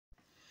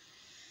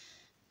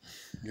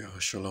Yo,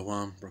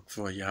 Shalom,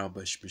 Brakfa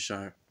Yahba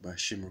Shmishak, by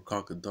Shimur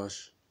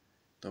Kakadash.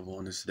 Double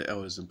honors to the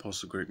elders and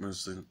apostle, great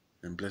Muslim,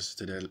 and blessed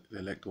to the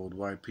elect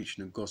worldwide,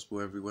 preaching the gospel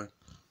everywhere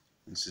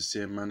in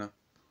sincere manner,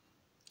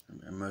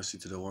 and mercy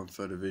to the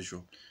 1/3 of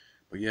Israel.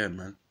 But yeah,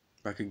 man,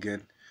 back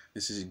again.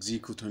 This is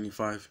Ezekiel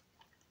 25.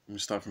 I'm going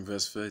to start from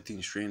verse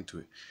 13 straight into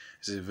it.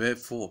 It says,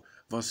 "Therefore,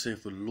 thus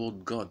saith the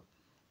Lord God,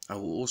 I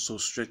will also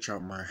stretch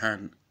out my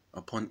hand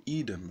upon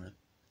Edom," man.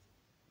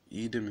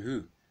 Edom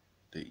who?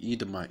 The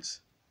Edomites.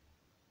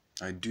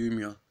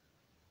 Idumea,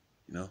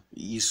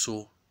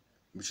 Esau,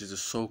 which is a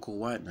so-called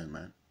white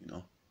man,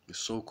 the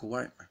so-called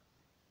white man.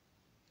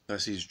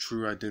 That's his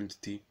true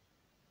identity,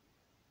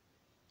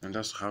 and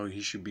that's how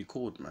he should be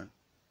called, man.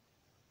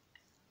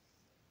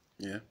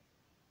 Yeah,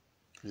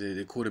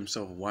 they call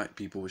themselves white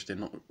people, which they're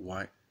not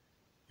white.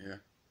 Yeah,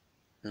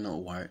 they're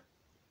not white.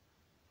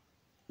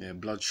 Their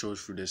blood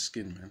shows through their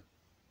skin, man.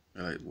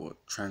 They're like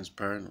what,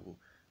 transparent? Or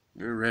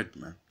they're red,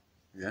 man.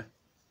 Yeah,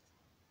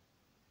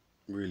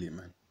 really,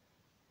 man.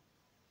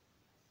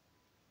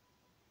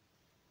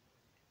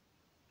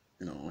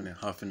 When they're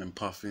huffing and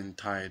puffing,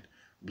 tired,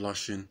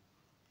 blushing,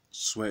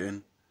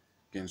 sweating,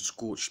 getting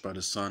scorched by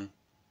the sun.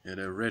 Yeah,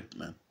 they're red,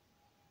 man.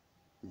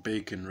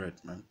 Bacon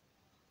red, man.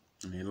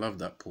 And they love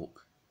that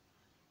pork.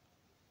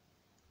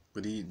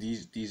 But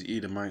these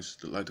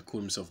Edomites like to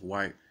call themselves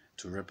white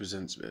to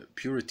represent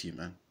purity,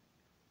 man.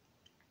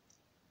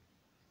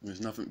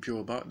 There's nothing pure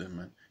about them,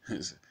 man.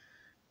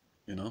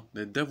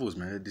 They're devils,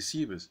 man. They're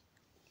deceivers.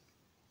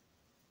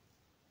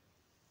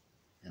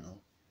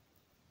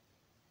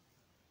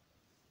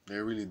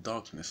 They're really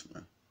darkness,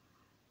 man.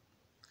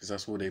 Because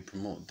that's what they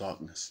promote,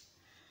 darkness.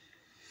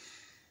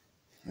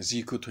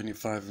 Ezekiel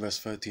 25 verse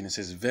 13, it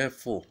says,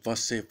 "Therefore,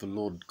 thus saith the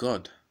Lord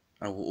God,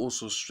 I will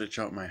also stretch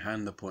out my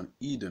hand upon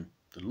Edom."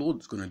 The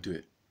Lord's going to do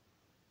it.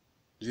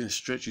 He's going to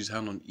stretch his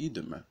hand on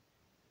Edom, man.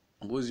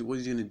 And what is he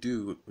going to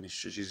do when he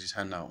stretches his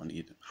hand out on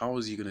Edom? How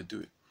is he going to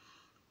do it?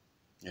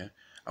 Yeah,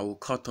 "I will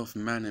cut off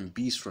man and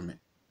beast from it,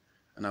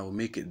 and I will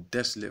make it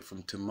desolate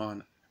from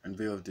Teman, and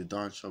Vale of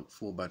Dedan shall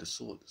fall by the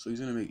sword." So he's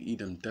going to make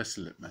Edom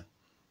desolate, man.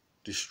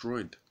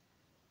 Destroyed.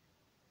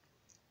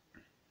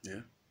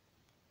 Yeah.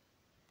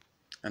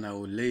 "And I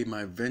will lay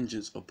my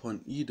vengeance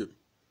upon Edom."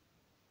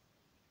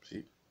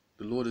 See,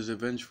 the Lord is a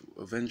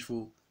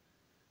vengeful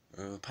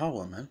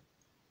power, man.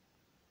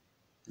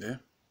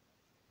 Yeah.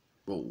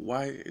 But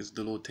why is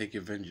the Lord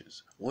taking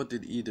vengeance? What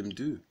did Edom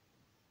do?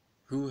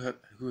 Who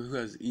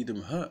has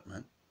Edom hurt,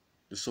 man?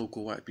 The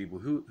so-called white people.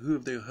 Who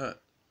have they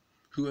hurt?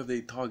 Who have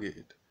they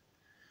targeted?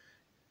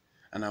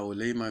 "And I will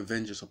lay my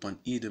vengeance upon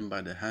Edom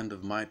by the hand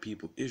of my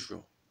people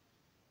Israel."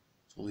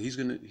 So he's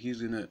gonna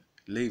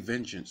lay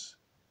vengeance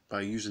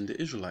by using the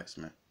Israelites,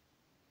 man.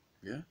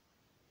 Yeah.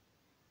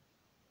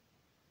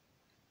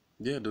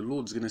 Yeah, the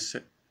Lord's gonna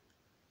start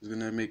with the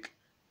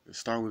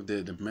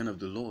men of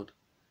the Lord.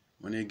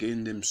 When they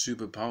gain them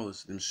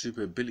superpowers, them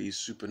super abilities,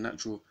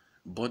 supernatural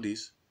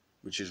bodies,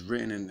 which is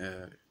written in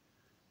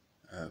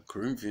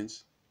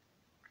Corinthians,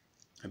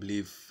 I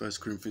believe 1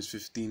 Corinthians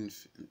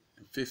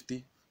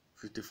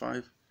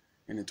 15:55,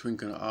 in the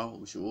twinkling of an eye,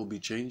 we should all be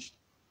changed.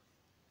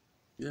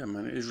 Yeah,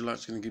 man, the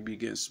Israelites are going to be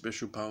getting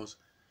special powers,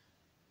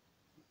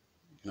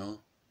 and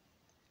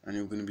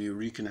you're going to be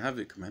wreaking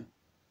havoc, man.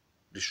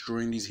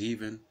 Destroying these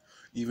heathen,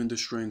 even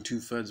destroying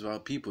 2/3 of our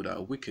people that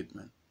are wicked,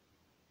 man.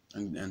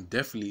 And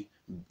definitely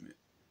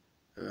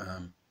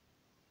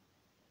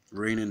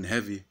raining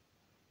heavy,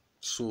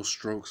 sore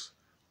strokes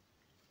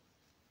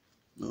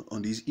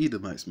on these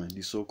Edomites, man.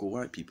 These so-called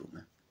white people,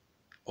 man.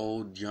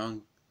 Old,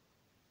 young,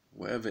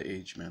 whatever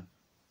age, man.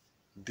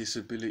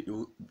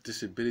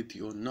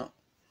 Disability or not.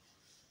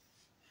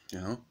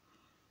 The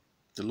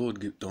Lord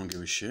don't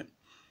give a shit.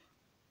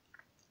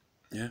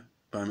 Yeah.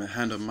 By the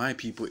hand of my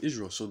people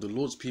Israel. So the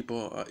Lord's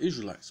people are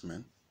Israelites,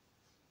 man.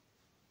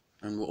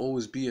 And will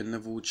always be and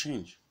never will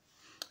change.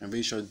 "And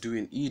they shall do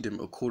in Edom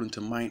according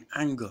to mine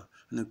anger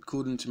and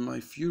according to my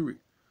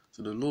fury."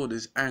 So the Lord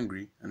is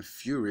angry and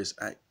furious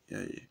at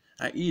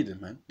Edom,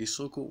 man. These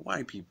so-called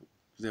white people.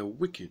 They're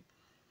wicked.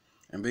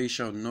 "And they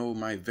shall know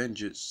my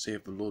vengeance,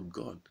 saith the Lord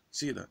God."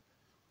 See that?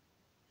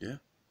 Yeah?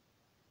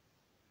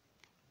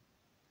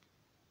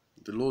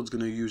 The Lord's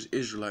going to use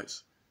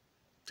Israelites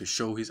to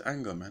show his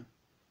anger, man.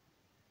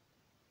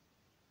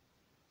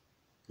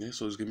 Yeah,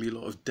 so there's going to be a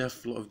lot of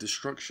death, a lot of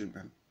destruction,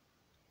 man,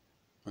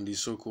 on these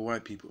so-called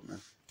white people,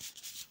 man.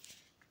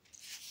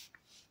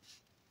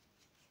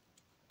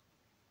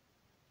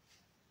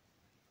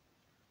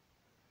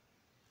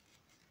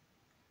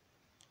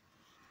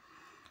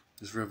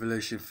 It's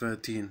Revelation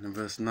 13 and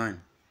verse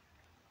 9.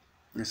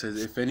 It says,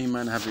 "If any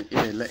man have an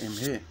ear, let him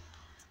hear."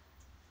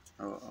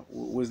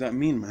 What does that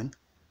mean, man?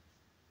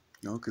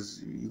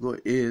 Because you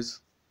got ears,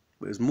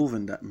 but it's more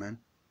than that,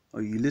 man.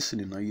 Are you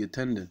listening? Are you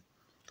attending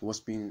to what's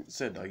being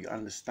said? Are you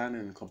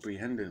understanding and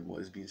comprehending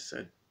what is being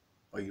said?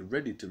 Are you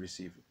ready to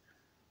receive it?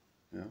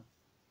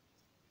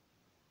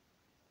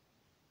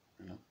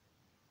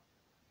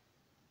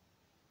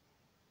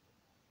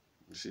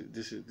 This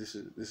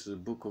is a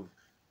book of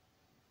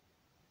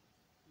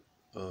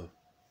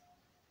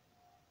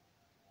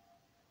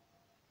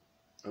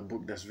a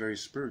book that's very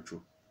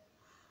spiritual.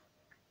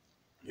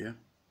 Yeah.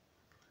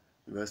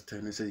 Verse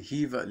 10, it says,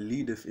 he that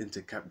leadeth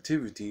into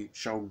captivity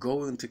shall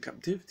go into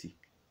captivity.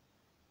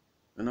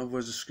 In other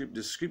words,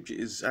 the scripture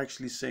is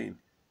actually saying,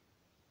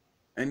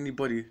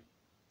 anybody,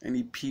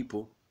 any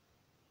people,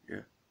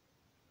 yeah,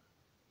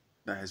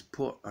 that has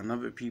put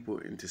another people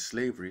into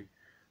slavery,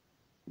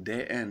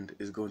 their end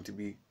is going to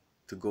be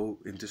to go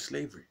into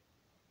slavery.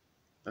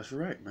 That's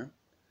right, man.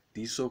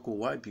 These so-called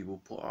white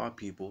people put our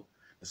people,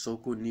 the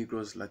so-called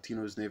Negroes,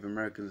 Latinos, Native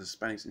Americans, and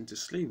Hispanics into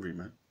slavery,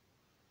 man.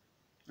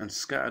 And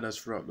scattered us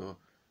throughout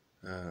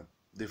the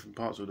different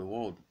parts of the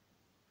world,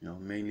 you know,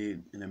 mainly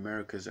in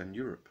Americas and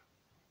Europe.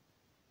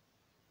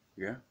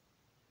 Yeah.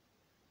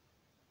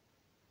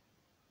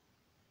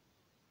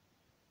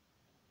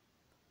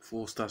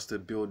 Forced us to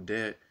build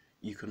their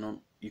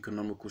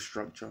economical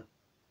structure,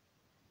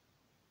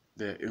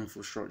 their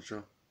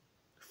infrastructure,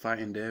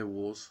 fighting their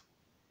wars,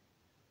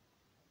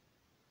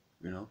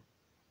 you know,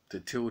 to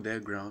till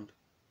their ground,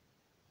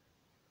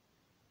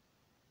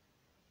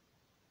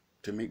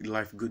 to make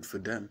life good for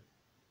them,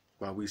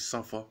 while we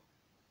suffer,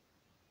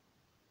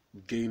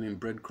 gaining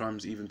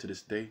breadcrumbs even to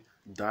this day,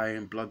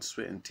 dying blood,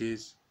 sweat and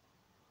tears,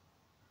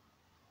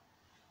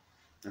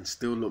 and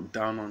still looked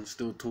down on,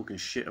 still talking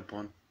shit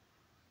upon,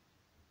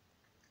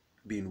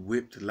 being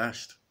whipped,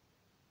 lashed,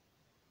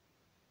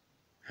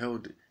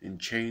 held in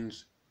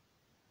chains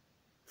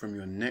from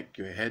your neck,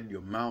 your head,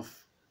 your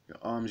mouth, your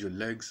arms, your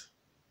legs.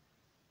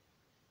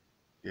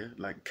 Yeah,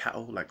 like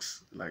cattle,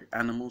 like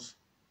animals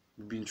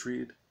being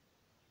treated.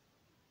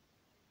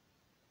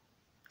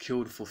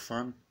 Killed for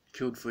fun,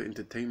 killed for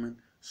entertainment,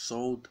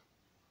 sold,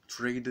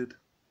 traded,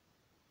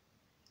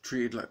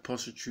 treated like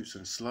prostitutes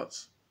and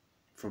sluts,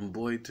 from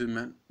boy to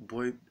men,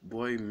 boy,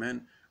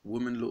 men,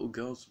 women, little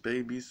girls,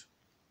 babies.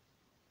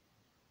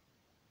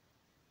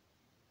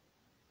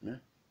 Yeah.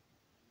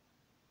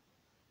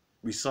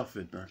 We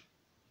suffered, man.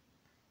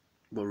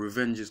 But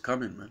revenge is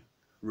coming, man.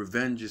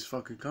 Revenge is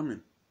fucking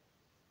coming.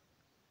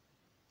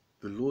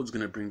 The Lord's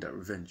going to bring that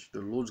revenge.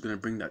 The Lord's going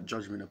to bring that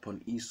judgment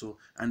upon Esau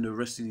and the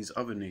rest of these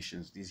other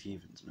nations, these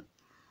heathens, man.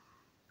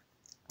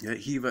 Yeah,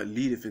 he that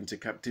leadeth into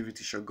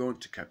captivity shall go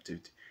into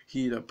captivity.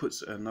 He that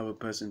puts another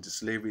person into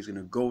slavery is going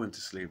to go into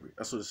slavery.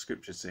 That's what the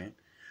scripture is saying.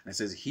 And it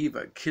says, he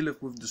that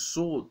killeth with the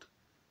sword,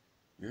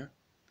 yeah,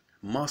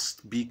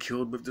 must be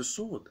killed with the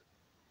sword.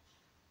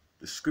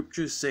 The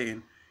scripture is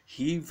saying,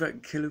 he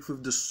that killeth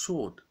with the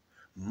sword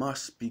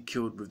must be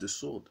killed with the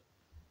sword.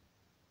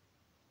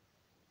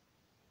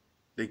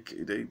 They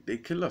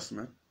kill us,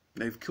 man.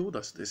 They've killed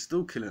us. They're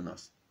still killing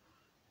us.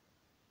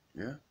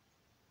 Yeah.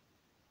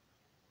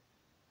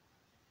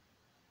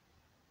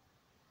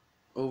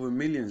 Over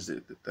millions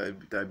that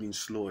have been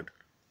slaughtered.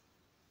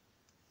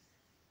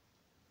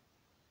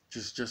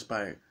 Just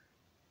by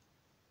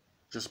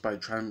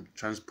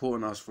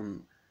transporting us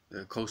from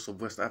the coast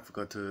of West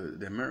Africa to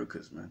the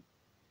Americas, man.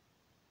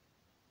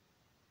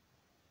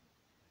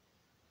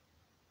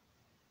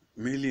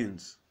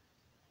 Millions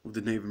of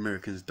the Native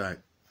Americans died,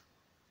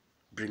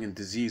 bringing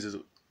diseases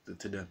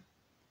to them,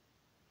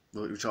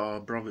 which are our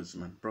brothers,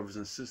 man, brothers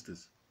and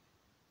sisters.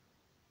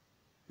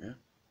 Yeah.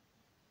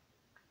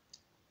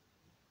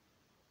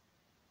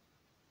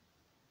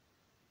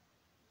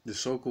 The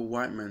so-called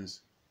white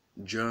man's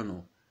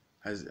journal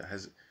has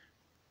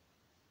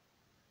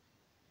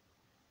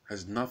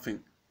nothing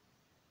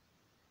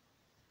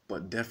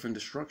but death and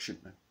destruction,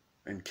 man,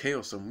 and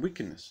chaos and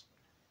wickedness.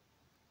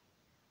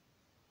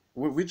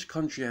 Which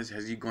country has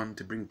he gone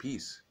to bring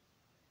peace?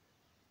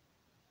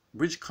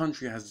 Which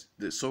country has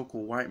the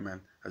so-called white man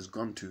has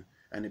gone to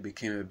and it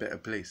became a better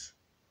place?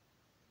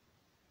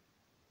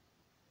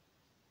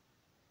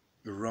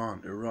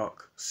 Iran,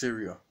 Iraq,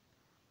 Syria.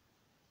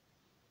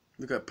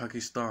 Look at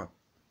Pakistan,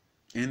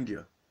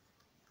 India.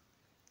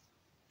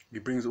 He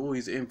brings all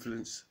his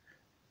influence,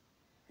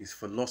 his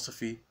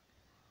philosophy,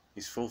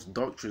 his false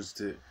doctrines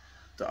to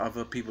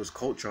other people's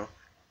culture,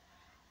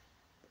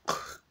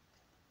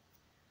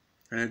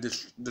 and it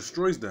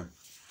destroys them.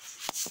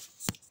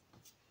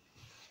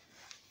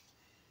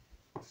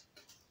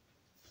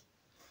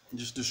 It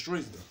just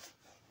destroys them.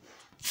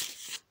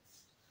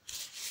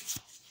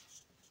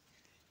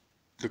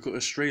 Look at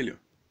Australia,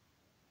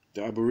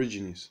 the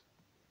Aborigines.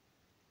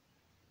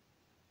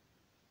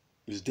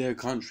 It's their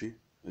country.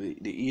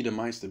 The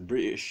Edomites, the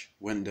British,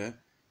 went there.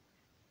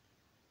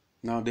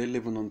 Now they're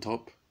living on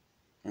top.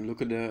 And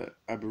look at the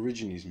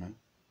Aborigines, man.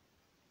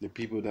 The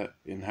people that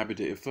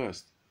inhabited it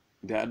first.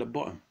 They're at the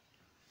bottom.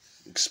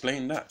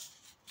 Explain that.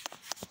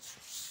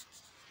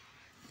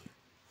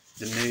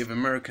 The Native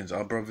Americans,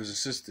 our brothers and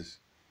sisters.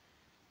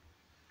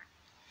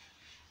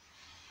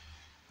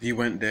 He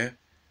went there,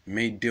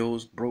 made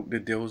deals, broke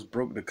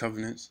the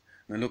covenants.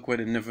 And look where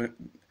the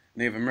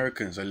Native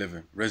Americans are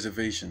living.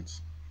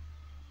 Reservations.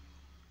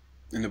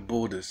 In the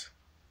borders.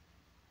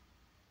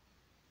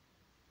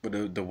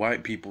 But the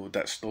white people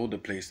that stole the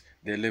place,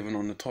 they're living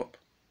on the top.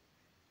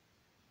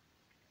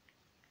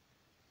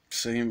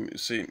 Same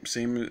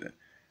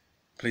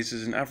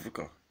places in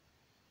Africa.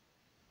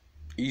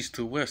 East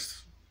to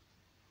west,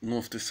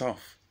 north to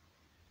south.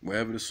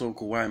 Wherever the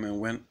so-called white man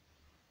went,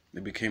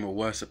 it became a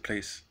worse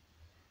place.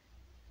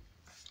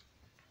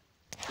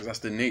 Because that's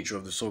the nature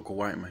of the so-called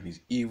white man. He's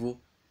evil,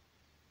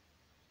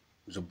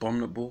 he's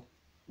abominable,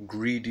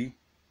 greedy.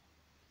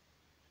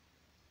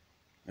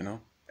 You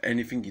know,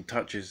 anything he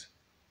touches,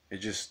 it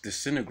just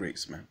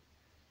disintegrates, man.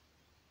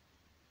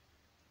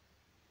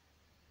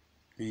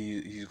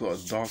 He's got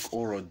a dark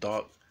aura, a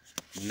dark,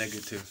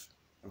 negative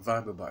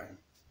vibe about him.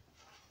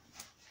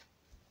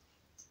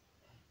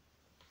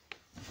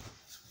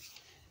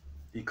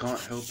 He can't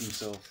help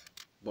himself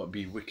but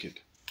be wicked.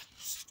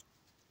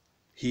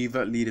 He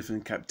that leadeth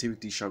in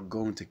captivity shall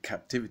go into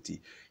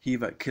captivity. He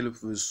that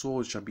killeth with the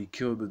sword shall be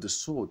killed with the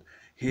sword.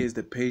 Here is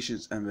the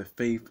patience and the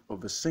faith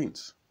of the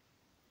saints.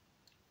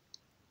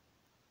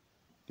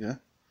 Yeah?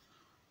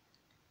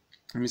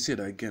 Let me say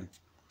that again.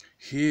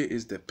 Here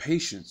is the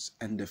patience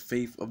and the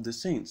faith of the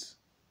saints.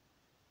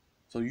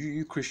 So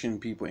you Christian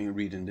people ain't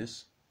reading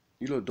this.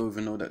 You don't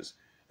even know that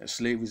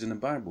slavery is in the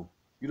Bible.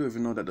 You don't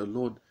even know that the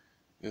Lord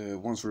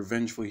wants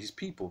revenge for his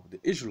people, the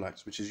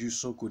Israelites, which is you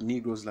so-called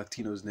Negroes,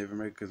 Latinos, Native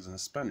Americans, and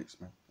Hispanics,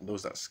 man. And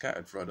those that are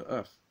scattered throughout the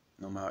earth,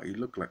 no matter how you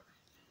look like.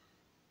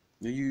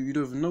 You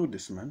don't even know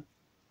this, man.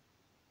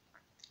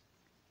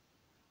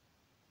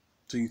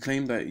 So you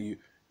claim that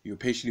you're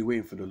patiently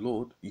waiting for the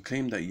Lord. You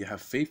claim that you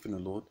have faith in the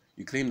Lord.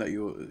 You claim that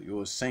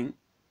you're a saint.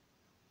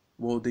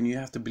 Well, then you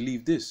have to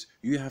believe this.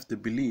 You have to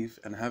believe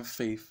and have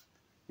faith,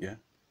 yeah,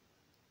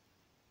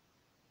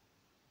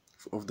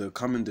 of the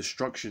coming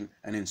destruction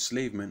and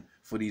enslavement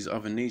for these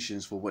other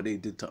nations for what they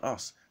did to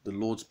us, the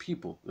Lord's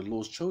people, the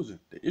Lord's chosen,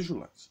 the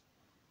Israelites.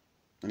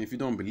 And if you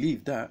don't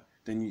believe that,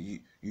 then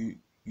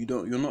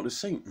you're not a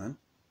saint, man.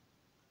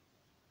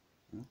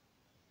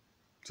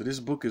 So this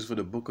book is for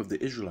the book of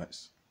the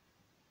Israelites.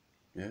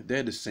 Yeah,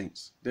 they're the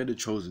saints. They're the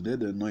chosen. They're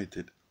the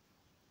anointed.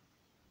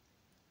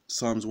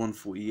 Psalms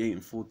 148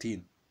 and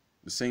 14.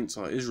 The saints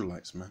are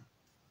Israelites, man.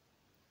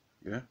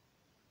 Yeah.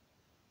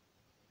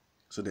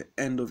 So the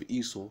end of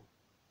Esau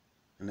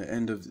and the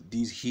end of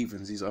these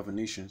heathens, these other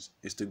nations,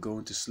 is to go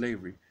into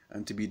slavery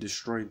and to be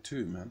destroyed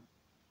too, man.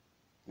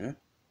 Yeah.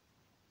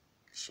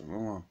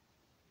 Shalom.